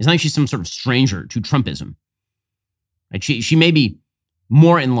 It's not like she's some sort of stranger to Trumpism. Right? She may be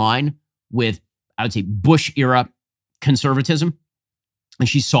more in line with, I would say, Bush-era conservatism, and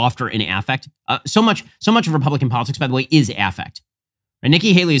she's softer in affect. So much of Republican politics, by the way, is affect. Right?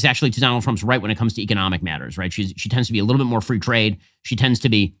 Nikki Haley is actually to Donald Trump's right when it comes to economic matters, right? She tends to be a little bit more free trade. She tends to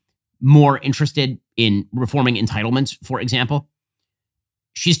be more interested in reforming entitlements, for example.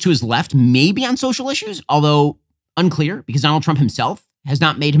 She's to his left, maybe on social issues, although unclear, because Donald Trump himself has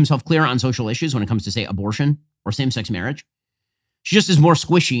not made himself clear on social issues when it comes to, say, abortion or same-sex marriage. She just is more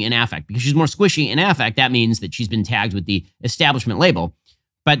squishy in affect. Because she's more squishy in affect, that means that she's been tagged with the establishment label.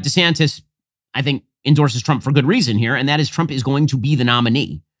 But DeSantis, I think, endorses Trump for good reason here, and that is Trump is going to be the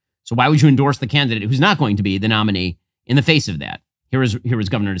nominee. So why would you endorse the candidate who's not going to be the nominee in the face of that? Here is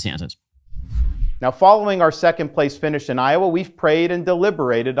Governor DeSantis. Now, following our second place finish in Iowa, we've prayed and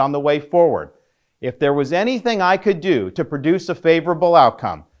deliberated on the way forward. If there was anything I could do to produce a favorable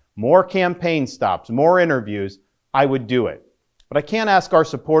outcome, more campaign stops, more interviews, I would do it. But I can't ask our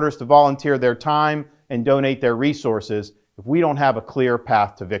supporters to volunteer their time and donate their resources if we don't have a clear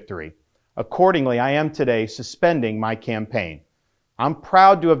path to victory. Accordingly, I am today suspending my campaign. I'm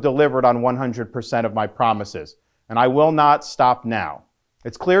proud to have delivered on 100% of my promises, and I will not stop now.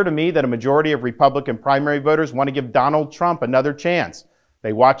 It's clear to me that a majority of Republican primary voters want to give Donald Trump another chance.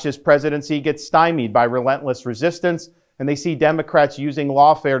 They watch his presidency get stymied by relentless resistance, and they see Democrats using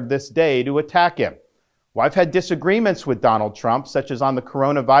lawfare this day to attack him. Well, I've had disagreements with Donald Trump, such as on the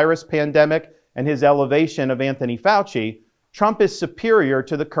coronavirus pandemic and his elevation of Anthony Fauci. Trump is superior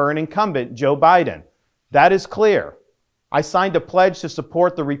to the current incumbent, Joe Biden. That is clear. I signed a pledge to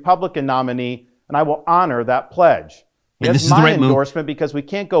support the Republican nominee, and I will honor that pledge. It's my endorsement because we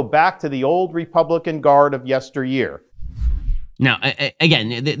can't go back to the old Republican guard of yesteryear. Now,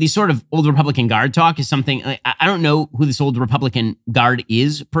 again, these sort of old Republican guard talk is something, I don't know who this old Republican guard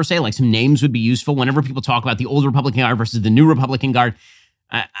is per se. Like, some names would be useful whenever people talk about the old Republican guard versus the new Republican guard.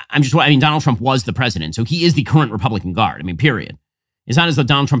 Donald Trump was the president, so he is the current Republican guard. I mean, period. It's not as though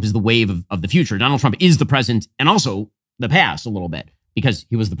Donald Trump is the wave of the future. Donald Trump is the present and also the past a little bit, because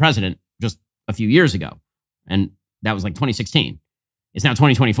he was the president just a few years ago. And that was like 2016. It's now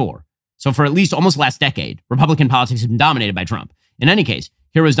 2024. So for at least almost last decade, Republican politics has been dominated by Trump. In any case,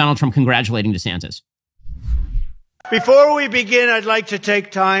 here was Donald Trump congratulating DeSantis. Before we begin, I'd like to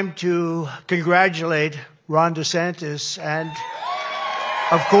take time to congratulate Ron DeSantis and,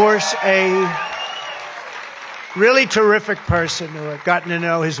 of course, a really terrific person who I've gotten to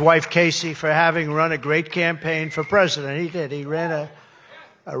know, his wife, Casey, for having run a great campaign for president. He did. He ran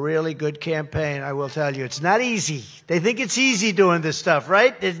a really good campaign, I will tell you. It's not easy. They think it's easy doing this stuff,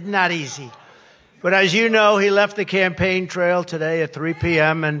 right? It's not easy. But as you know, he left the campaign trail today at 3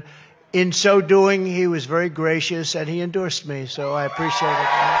 p.m., and in so doing, he was very gracious, and he endorsed me, so I appreciate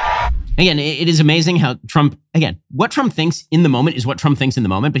it. Again, it is amazing how Trump, what Trump thinks in the moment is what Trump thinks in the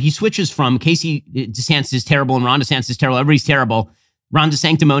moment, but he switches from Casey DeSantis is terrible and Ron DeSantis is terrible, everybody's terrible, Ron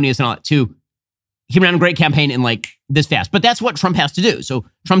DeSanctimonious and all that, too. He ran a great campaign in like this fast. But that's what Trump has to do. So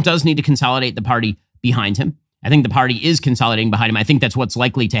Trump does need to consolidate the party behind him. I think the party is consolidating behind him. I think that's what's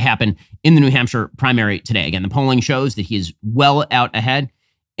likely to happen in the New Hampshire primary today. Again, the polling shows that he is well out ahead.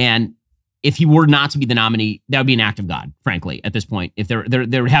 And if he were not to be the nominee, that would be an act of God, frankly, at this point. If there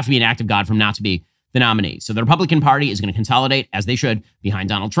would have to be an act of God for him not to be the nominee. So the Republican Party is going to consolidate, as they should, behind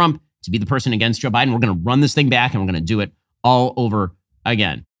Donald Trump to be the person against Joe Biden. We're going to run this thing back, and we're going to do it all over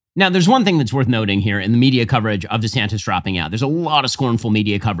again. Now, there's one thing that's worth noting here in the media coverage of DeSantis dropping out. There's a lot of scornful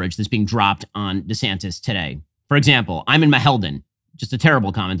media coverage that's being dropped on DeSantis today. For example, Ayman Mahaldin, just a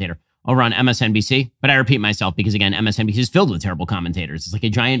terrible commentator, over on MSNBC. But I repeat myself because, again, MSNBC is filled with terrible commentators. It's like a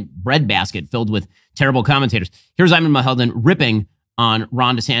giant breadbasket filled with terrible commentators. Here's Ayman Mahaldin ripping on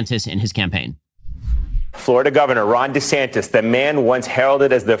Ron DeSantis and his campaign. Florida Governor Ron DeSantis, the man once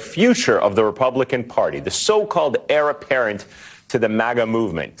heralded as the future of the Republican Party, the so-called heir apparent to the MAGA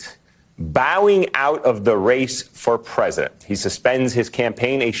movement, bowing out of the race for president. He suspended his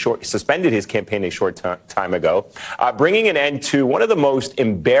campaign a short time ago, bringing an end to one of the most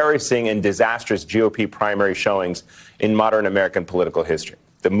embarrassing and disastrous GOP primary showings in modern American political history.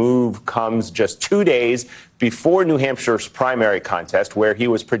 The move comes just 2 days before New Hampshire's primary contest, where he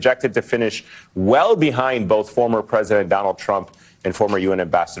was projected to finish well behind both former President Donald Trump and former UN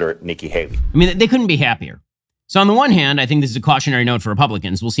Ambassador Nikki Haley. I mean, they couldn't be happier. So on the one hand, I think this is a cautionary note for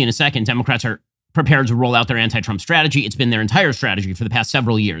Republicans. We'll see in a second. Democrats are prepared to roll out their anti-Trump strategy. It's been their entire strategy for the past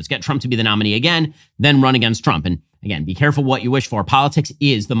several years. Get Trump to be the nominee again, then run against Trump. And again, be careful what you wish for. Politics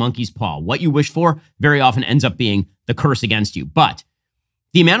is the monkey's paw. What you wish for very often ends up being the curse against you. But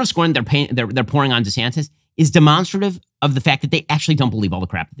the amount of scorn they're pouring on DeSantis is demonstrative of the fact that they actually don't believe all the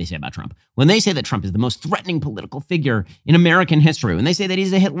crap that they say about Trump. When they say that Trump is the most threatening political figure in American history, when they say that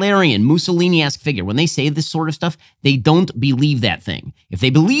he's a Hitlerian, Mussolini-esque figure, when they say this sort of stuff, they don't believe that thing. If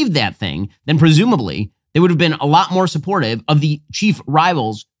they believed that thing, then presumably they would have been a lot more supportive of the chief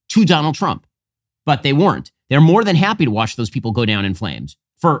rivals to Donald Trump. But they weren't. They're more than happy to watch those people go down in flames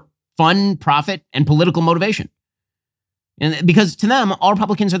for fun, profit, and political motivation. And because to them, all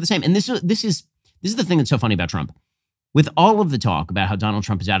Republicans are the same. And this is the thing that's so funny about Trump. With all of the talk about how Donald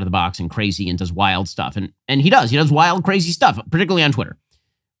Trump is out of the box and crazy and does wild stuff, and he does wild, crazy stuff, particularly on Twitter.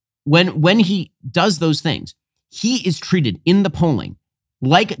 When he does those things, he is treated in the polling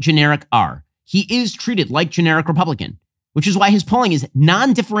like generic R. He is treated like generic Republican, which is why his polling is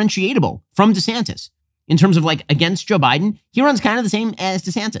non-differentiable from DeSantis. In terms of like against Joe Biden, he runs kind of the same as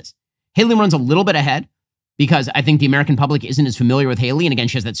DeSantis. Haley runs a little bit ahead because I think the American public isn't as familiar with Haley. And again,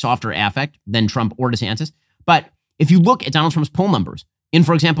 she has that softer affect than Trump or DeSantis. But if you look at Donald Trump's poll numbers in,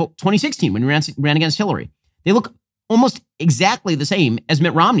 for example, 2016, when he ran against Hillary, they look almost exactly the same as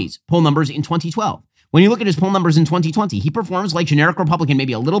Mitt Romney's poll numbers in 2012. When you look at his poll numbers in 2020, he performs like generic Republican,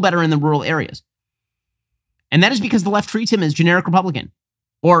 maybe a little better in the rural areas. And that is because the left treats him as generic Republican.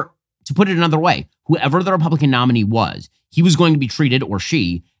 Or to put it another way, whoever the Republican nominee was, he was going to be treated, or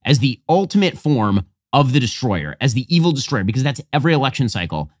she, as the ultimate form of the destroyer, as the evil destroyer, because that's every election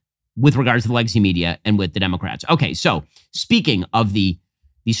cycle with regards to the legacy media and with the Democrats. Okay, so speaking of the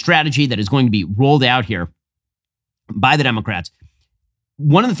strategy that is going to be rolled out here by the Democrats,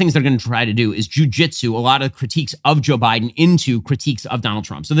 one of the things they're going to try to do is jujitsu a lot of critiques of Joe Biden into critiques of Donald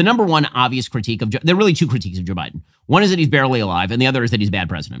Trump. So the number one obvious critique of there are really two critiques of Joe Biden. One is that he's barely alive, and the other is that he's a bad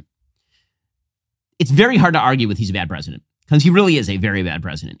president. It's very hard to argue with he's a bad president because he really is a very bad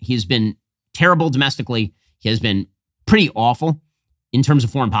president. He has been terrible domestically. He has been pretty awful in terms of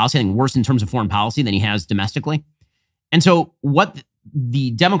foreign policy. I think worse in terms of foreign policy than he has domestically. And so what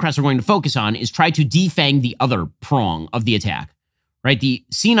the Democrats are going to focus on is try to defang the other prong of the attack, right? The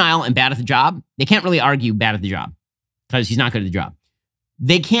senile and bad at the job, they can't really argue bad at the job because he's not good at the job.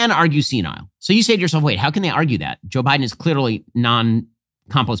 They can argue senile. So you say to yourself, wait, how can they argue that? Joe Biden is clearly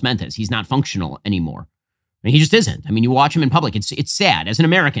non-compos mentis. He's not functional anymore. I mean, he just isn't. I mean, you watch him in public. It's sad. As an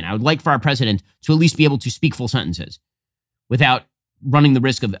American, I would like for our president to at least be able to speak full sentences without running the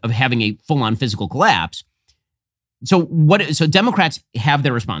risk of having a full-on physical collapse. So Democrats have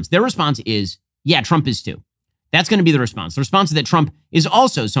their response. Their response is, yeah, Trump is too. That's going to be the response. The response is that Trump is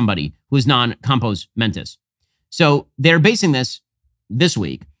also somebody who is non-compos mentis. So they're basing this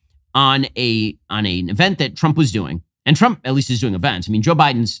week on an event that Trump was doing. And Trump at least is doing events. I mean, Joe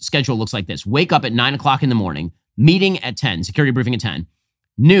Biden's schedule looks like this. Wake up at 9 o'clock in the morning, meeting at 10, security briefing at 10,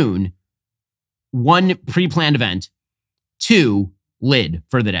 noon, 1 pre-planned event, 2 lid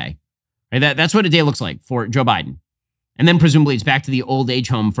for the day. Right? That's what a day looks like for Joe Biden. And then presumably it's back to the old age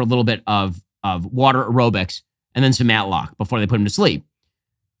home for a little bit of water aerobics and then some Matlock before they put him to sleep.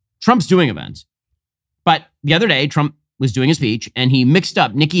 Trump's doing events. But the other day, Trump was doing a speech and he mixed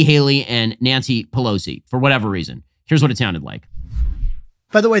up Nikki Haley and Nancy Pelosi for whatever reason. Here's what it sounded like.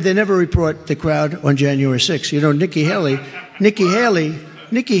 By the way, they never report the crowd on January 6th. You know, Nikki Haley,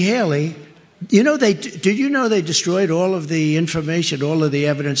 you know, did you know they destroyed all of the information, all of the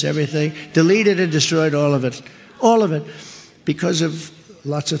evidence, everything, deleted and destroyed all of it, because of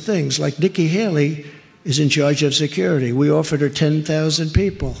lots of things. Like Nikki Haley is in charge of security. We offered her 10,000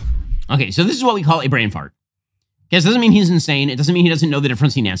 people. Okay, so this is what we call a brain fart. Yes, it doesn't mean he's insane. It doesn't mean he doesn't know the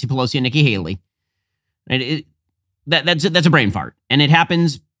difference between Nancy Pelosi and Nikki Haley. Right? That's a brain fart, and it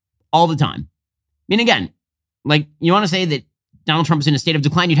happens all the time. I mean, again, like you want to say that Donald Trump is in a state of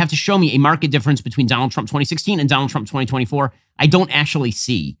decline, you'd have to show me a marked difference between Donald Trump 2016 and Donald Trump 2024. I don't actually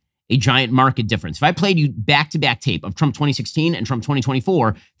see a giant market difference. If I played you back-to-back tape of Trump 2016 and Trump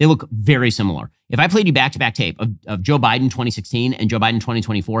 2024, they look very similar. If I played you back-to-back tape of Joe Biden 2016 and Joe Biden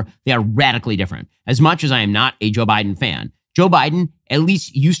 2024, they are radically different. As much as I am not a Joe Biden fan, Joe Biden at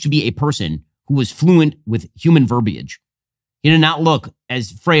least used to be a person who was fluent with human verbiage. He did not look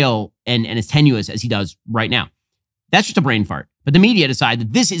as frail and as tenuous as he does right now. That's just a brain fart. But the media decide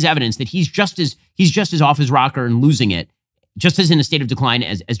that this is evidence that he's just as off his rocker and losing it, just as in a state of decline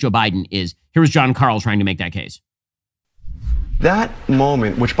as Joe Biden is. Here was John Carl trying to make that case. That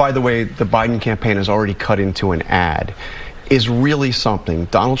moment, which, by the way, the Biden campaign has already cut into an ad, is really something.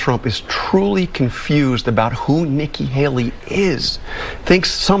 Donald Trump is truly confused about who Nikki Haley is. Thinks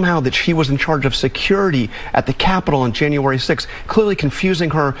somehow that she was in charge of security at the Capitol on January 6th, clearly confusing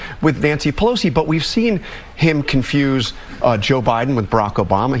her with Nancy Pelosi. But we've seen him confuse Joe Biden with Barack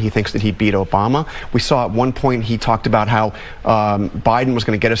Obama. He thinks that he beat Obama. We saw at one point he talked about how Biden was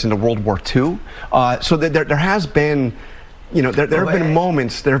going to get us into World War II. So there has been... You know, there have been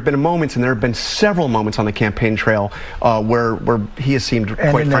moments, and there have been several moments on the campaign trail where he has seemed,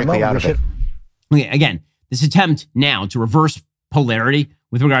 quite frankly, out of it. Okay, again, this attempt now to reverse polarity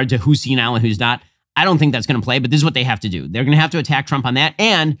with regard to who's senile and who's not, I don't think that's going to play, but this is what they have to do. They're going to have to attack Trump on that,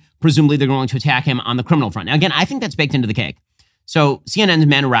 and presumably they're going to attack him on the criminal front. Now, again, I think that's baked into the cake. So CNN's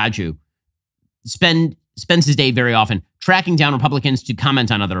Manu Raju spends his day very often tracking down Republicans to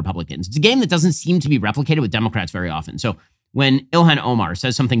comment on other Republicans. It's a game that doesn't seem to be replicated with Democrats very often. So when Ilhan Omar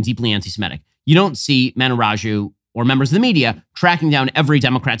says something deeply anti-Semitic, you don't see Manu Raju or members of the media tracking down every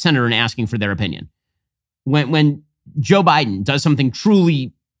Democrat senator and asking for their opinion. When Joe Biden does something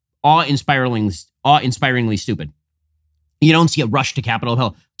truly awe-inspiringly stupid, you don't see a rush to Capitol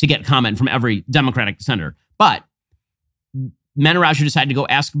Hill to get comment from every Democratic senator. But Manu Raju decided to go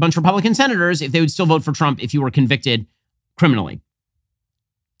ask a bunch of Republican senators if they would still vote for Trump if he were convicted criminally.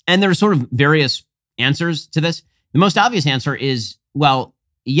 And there are sort of various answers to this. The most obvious answer is, well,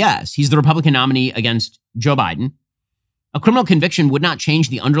 yes, he's the Republican nominee against Joe Biden. A criminal conviction would not change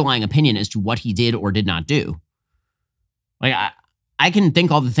the underlying opinion as to what he did or did not do. Like, I can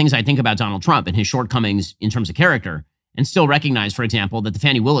think all the things I think about Donald Trump and his shortcomings in terms of character and still recognize, for example, that the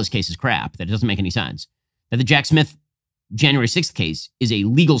Fani Willis case is crap, that it doesn't make any sense, that the Jack Smith January 6th case is a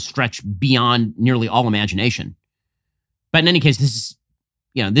legal stretch beyond nearly all imagination. But in any case, this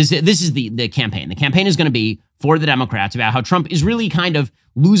is the campaign. The campaign is going to be for the Democrats about how Trump is really kind of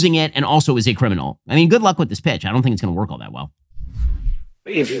losing it and also is a criminal. I mean, good luck with this pitch. I don't think it's going to work all that well.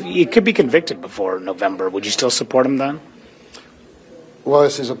 If he could be convicted before November, would you still support him then? Well,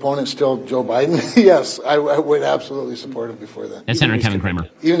 is his opponent still Joe Biden? Yes, I would absolutely support him before then. That's Senator Kevin Cramer.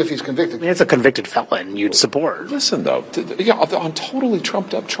 Even if he's convicted. I mean, it's a convicted felon you'd support. Listen, though, on totally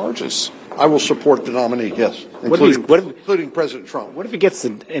trumped up charges. I will support the nominee, yes, including President Trump. What if he gets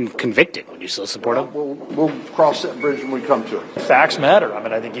convicted? Would you still support him? We'll cross that bridge when we come to it. Facts matter. I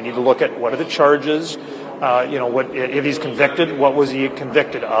mean, I think you need to look at what are the charges. What if he's convicted? What was he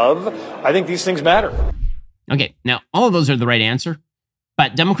convicted of? I think these things matter. Okay, now all of those are the right answer,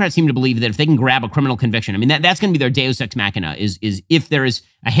 but Democrats seem to believe that if they can grab a criminal conviction, I mean, that's going to be their deus ex machina, is if there is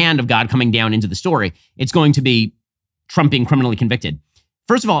a hand of God coming down into the story, it's going to be Trump being criminally convicted.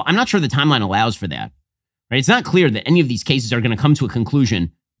 First of all, I'm not sure the timeline allows for that. Right? It's not clear that any of these cases are going to come to a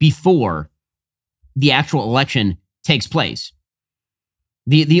conclusion before the actual election takes place.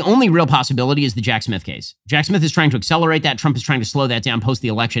 The only real possibility is the Jack Smith case. Jack Smith is trying to accelerate that. Trump is trying to slow that down post the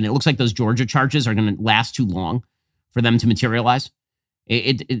election. It looks like those Georgia charges are going to last too long for them to materialize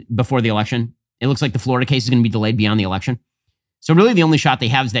before the election. It looks like the Florida case is going to be delayed beyond the election. So really the only shot they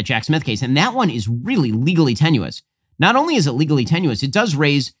have is that Jack Smith case. And that one is really legally tenuous. Not only is it legally tenuous, it does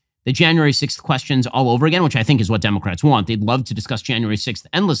raise the January 6th questions all over again, which I think is what Democrats want. They'd love to discuss January 6th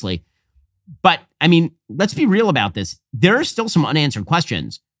endlessly. But, I mean, let's be real about this. There are still some unanswered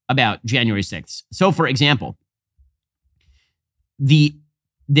questions about January 6th. So, for example,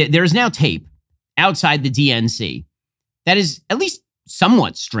 there's now tape outside the DNC that is at least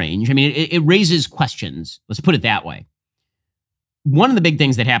somewhat strange. I mean, it raises questions. Let's put it that way. One of the big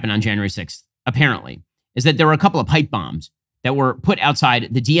things that happened on January 6th, apparently, is that there were a couple of pipe bombs that were put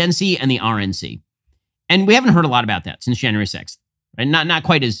outside the DNC and the RNC. And we haven't heard a lot about that since January 6th. Right? Not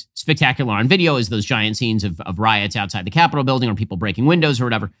quite as spectacular on video as those giant scenes of riots outside the Capitol building or people breaking windows or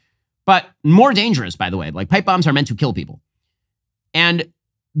whatever. But more dangerous, by the way. Like, pipe bombs are meant to kill people. And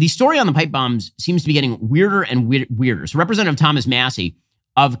the story on the pipe bombs seems to be getting weirder and weirder. So Representative Thomas Massie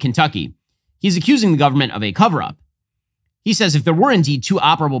of Kentucky, he's accusing the government of a cover-up. He says if there were indeed two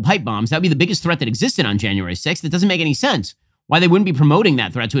operable pipe bombs, that would be the biggest threat that existed on January 6th. It doesn't make any sense why they wouldn't be promoting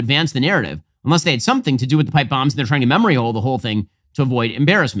that threat to advance the narrative, unless they had something to do with the pipe bombs and they're trying to memory hole the whole thing to avoid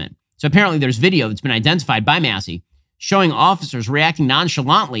embarrassment. So apparently there's video that's been identified by Massie showing officers reacting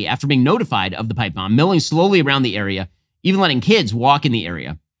nonchalantly after being notified of the pipe bomb, milling slowly around the area, even letting kids walk in the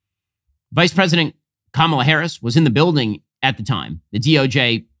area. Vice President Kamala Harris was in the building at the time. The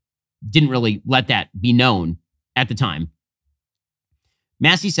DOJ didn't really let that be known at the time.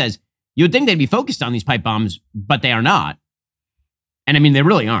 Massie says, you would think they'd be focused on these pipe bombs, but they are not. And I mean, they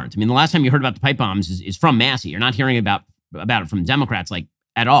really aren't. I mean, the last time you heard about the pipe bombs is from Massie. You're not hearing about it from Democrats, like,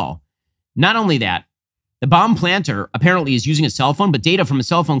 at all. Not only that, the bomb planter apparently is using a cell phone, but data from a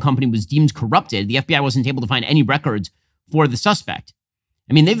cell phone company was deemed corrupted. The FBI wasn't able to find any records for the suspect.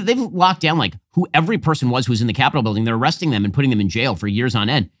 I mean, they've locked down, like, who every person was who was in the Capitol building. They're arresting them and putting them in jail for years on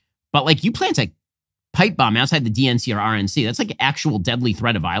end. But, like, you plant a pipe bomb outside the DNC or RNC, that's like actual deadly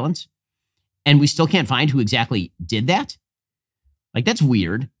threat of violence. And we still can't find who exactly did that? Like, that's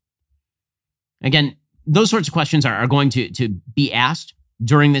weird. Again, those sorts of questions are going to be asked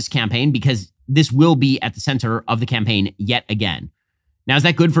during this campaign because this will be at the center of the campaign yet again. Now, is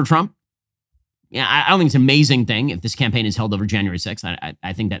that good for Trump? Yeah, I don't think it's an amazing thing if this campaign is held over January 6th.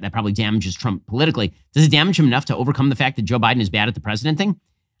 I think that probably damages Trump politically. Does it damage him enough to overcome the fact that Joe Biden is bad at the president thing?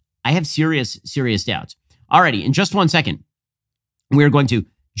 I have serious doubts. Alrighty, in just 1 second, we're going to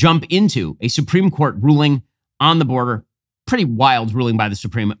jump into a Supreme Court ruling on the border. Pretty wild ruling by the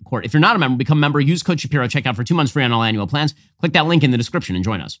Supreme Court. If you're not a member, become a member. Use code Shapiro. Check out for 2 months free on all annual plans. Click that link in the description and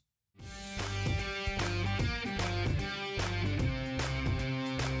join us.